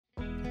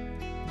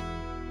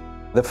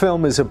The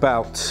film is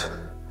about,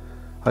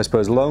 I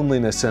suppose,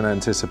 loneliness and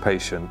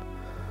anticipation.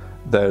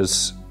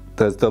 There's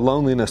the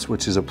loneliness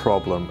which is a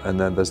problem, and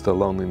then there's the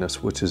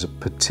loneliness which is a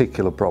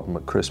particular problem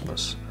at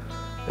Christmas.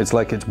 It's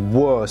like it's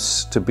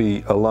worse to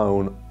be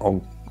alone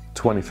on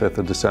 25th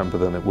of December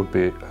than it would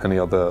be any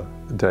other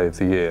day of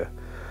the year.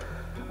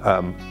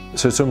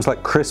 So it's almost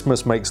like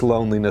Christmas makes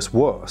loneliness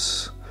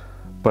worse.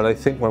 But I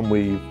think when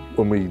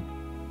we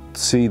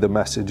see the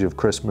message of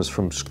Christmas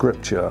from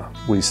Scripture,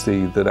 we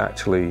see that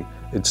actually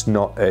it's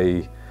not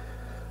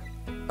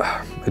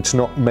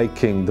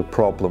making the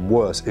problem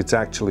worse, it's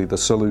actually the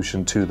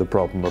solution to the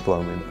problem of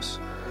loneliness.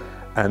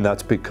 And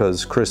that's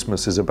because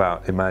Christmas is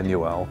about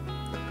Emmanuel,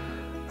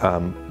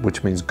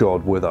 which means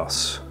God with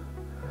us.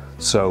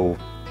 So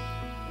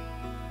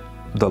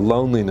the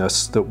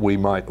loneliness that we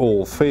might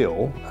all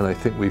feel, and I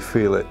think we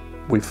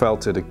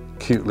felt it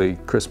acutely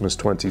Christmas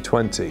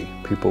 2020.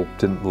 People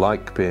didn't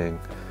like being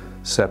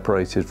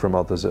separated from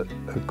others at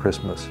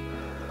Christmas.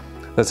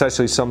 That's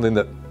actually something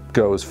that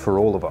goes for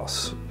all of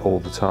us all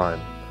the time,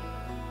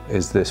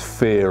 is this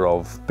fear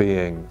of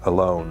being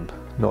alone,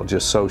 not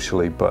just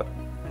socially but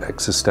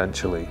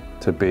existentially,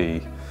 to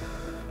be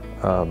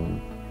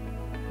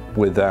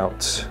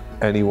without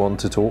anyone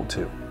to talk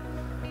to,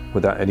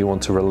 without anyone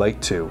to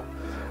relate to.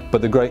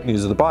 But the great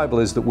news of the Bible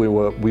is that we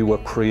were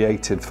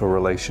created for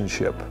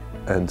relationship.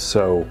 And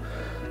so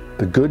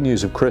the good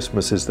news of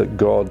Christmas is that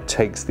God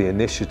takes the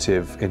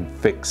initiative in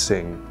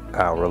fixing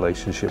our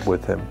relationship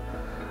with Him,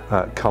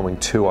 coming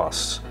to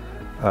us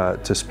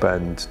to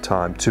spend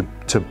time,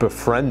 to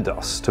befriend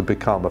us, to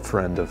become a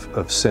friend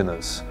of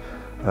sinners.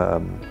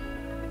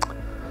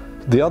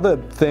 The other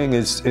thing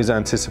is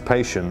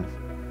anticipation,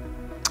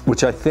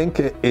 which I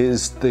think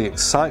is the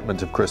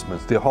excitement of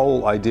Christmas, the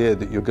whole idea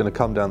that you're going to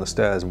come down the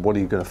stairs and what are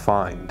you going to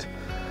find?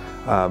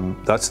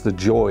 That's the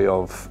joy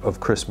of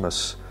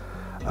Christmas,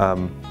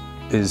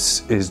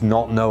 is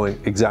not knowing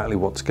exactly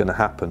what's going to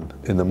happen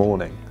in the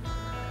morning.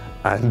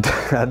 And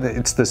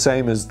it's the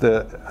same as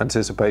the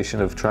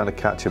anticipation of trying to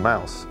catch a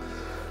mouse.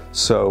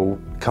 So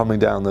coming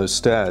down those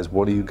stairs,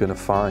 what are you going to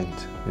find?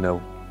 You know,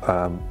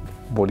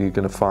 what are you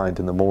going to find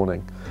in the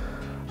morning?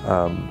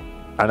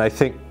 And I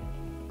think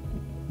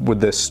with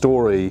this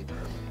story,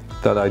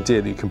 that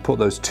idea that you can put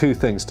those two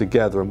things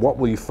together, and what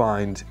will you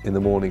find in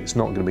the morning? It's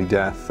not going to be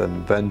death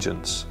and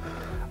vengeance.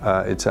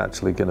 It's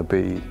actually going to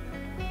be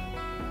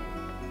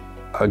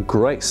a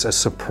grace, a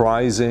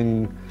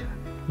surprising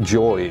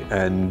joy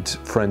and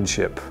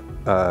friendship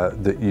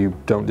that you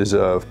don't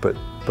deserve, but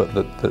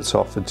that's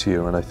offered to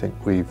you. And I think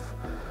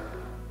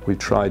we've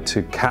tried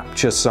to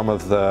capture some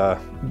of the,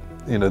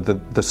 you know,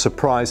 the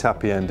surprise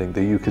happy ending,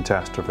 the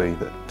eucatastrophe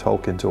that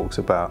Tolkien talks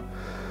about.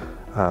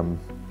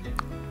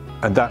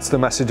 And that's the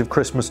message of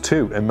Christmas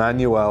too.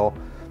 Emmanuel,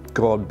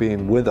 God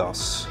being with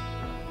us,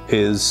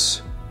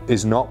 is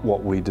not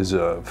what we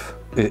deserve.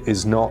 It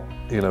is not,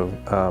 you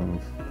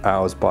know,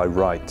 ours by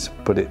right,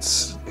 but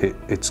it's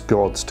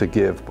God's to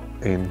give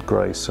in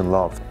grace and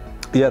love.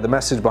 Yeah, the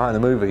message behind the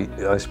movie,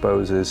 I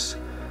suppose, is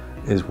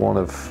one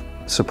of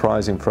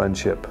surprising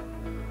friendship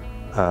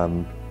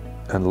and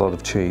a lot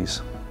of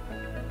cheese.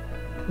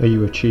 Are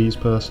you a cheese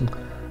person?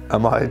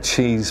 Am I a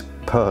cheese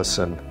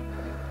person?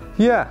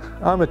 Yeah,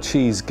 I'm a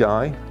cheese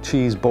guy,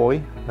 cheese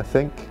boy, I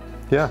think.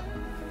 Yeah,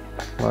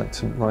 like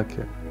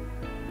it.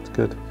 It's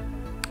good.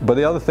 But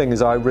the other thing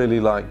is I really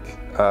like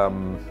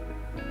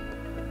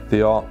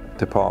the art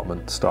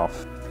department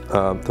stuff,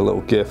 the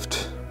little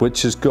gift,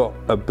 which has got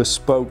a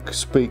bespoke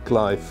Speak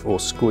Life or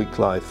Squeak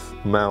Life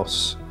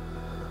mouse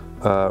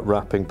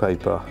wrapping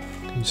paper.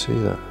 Can you see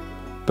that?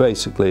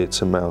 Basically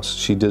it's a mouse.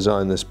 She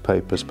designed this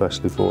paper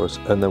especially for us,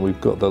 and then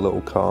we've got the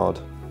little card.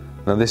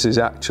 Now this is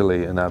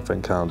actually an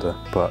advent calendar,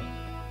 but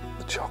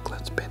the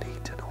chocolate's been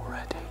eaten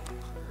already.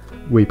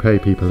 We pay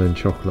people in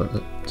chocolate.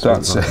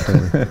 That's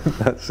it.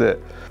 That's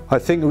it. I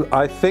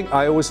think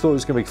I always thought it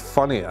was going to be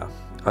funnier.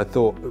 I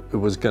thought it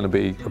was going to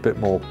be a bit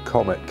more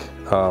comic.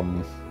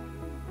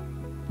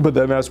 But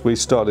then as we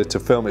started to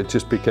film, it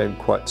just became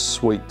quite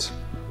sweet.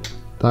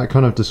 That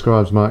kind of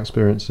describes my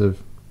experience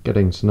of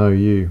getting to know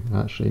you,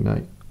 actually,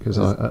 Nate. Because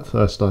at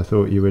first I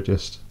thought you were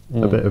just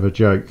a bit of a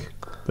joke,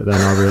 but then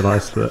I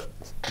realised that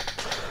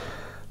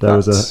there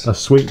was a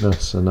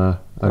sweetness and a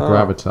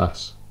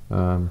gravitas.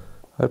 I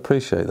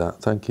appreciate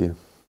that, thank you.